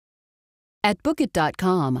At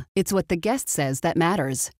Bookit.com, it's what the guest says that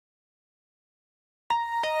matters.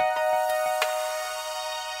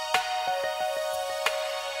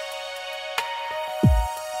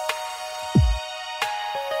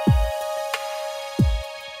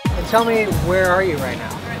 And tell me, where are you right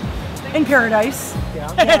now? In paradise.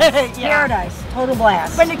 Yeah. Yes, yeah. Paradise, total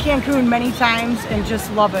blast. Been to Cancun many times and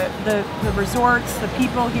just love it. The resorts, the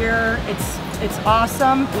people here, it's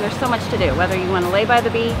awesome. There's so much to do, whether you want to lay by the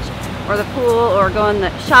beach or the pool or go in the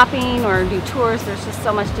shopping or do tours. There's just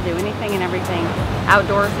so much to do, anything and everything,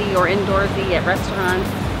 outdoorsy or indoorsy, at restaurants,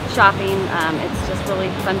 shopping. It's just really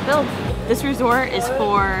fun-filled. This resort is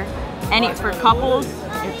for couples,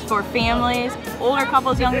 it's for families, older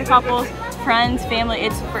couples, younger couples, friends, family.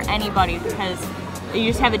 It's for anybody because you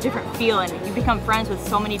just have a different feeling. You become friends with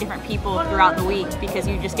so many different people throughout the week because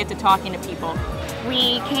you just get to talking to people.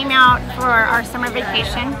 We came out for our summer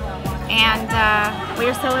vacation and we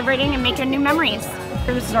are celebrating and making new memories.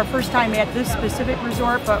 This is our first time at this specific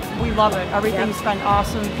resort, but we love it. Everything's been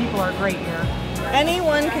awesome. People are great here.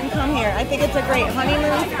 Anyone can come here. I think it's a great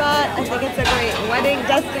honeymoon spot. I think it's a great wedding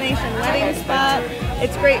spot.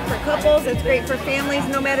 It's great for couples. It's great for families,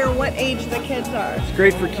 no matter what age the kids are. It's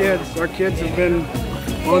great for kids. Our kids have been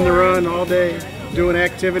on the run all day, doing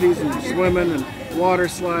activities and swimming and water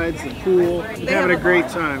slides, the pool, having a great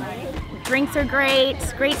time. Drinks are great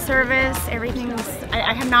service, everything's,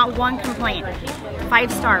 I have not one complaint.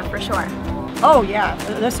 5-star for sure. Oh yeah,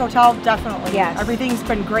 this hotel definitely. Yes. Everything's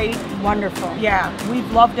been great. Wonderful. Yeah, we've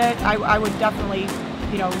loved it. I would definitely,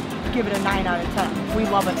 give it a 9 out of 10. We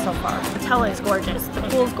love it so far. The hotel is gorgeous, the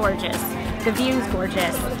pool's gorgeous, the view's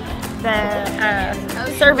gorgeous, the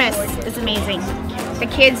service is amazing. The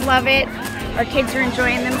kids love it, our kids are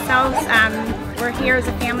enjoying themselves. We're here as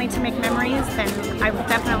a family to make memories, and I will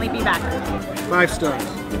definitely be back. 5 stars.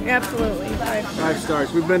 Absolutely. 5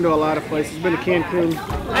 stars. We've been to a lot of places. Been to Cancun.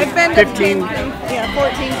 I've been to 15, Cancun. Yeah,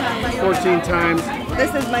 14 times. 14 times.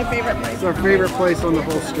 This is my favorite place. It's our favorite place on the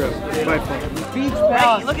whole strip, by far. Beach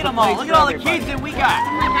Hey, look at them all. Look at all the kids that we got.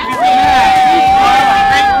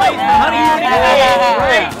 Great place for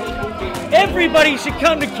honeymoon. Everybody should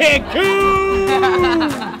come to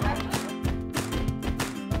Cancun.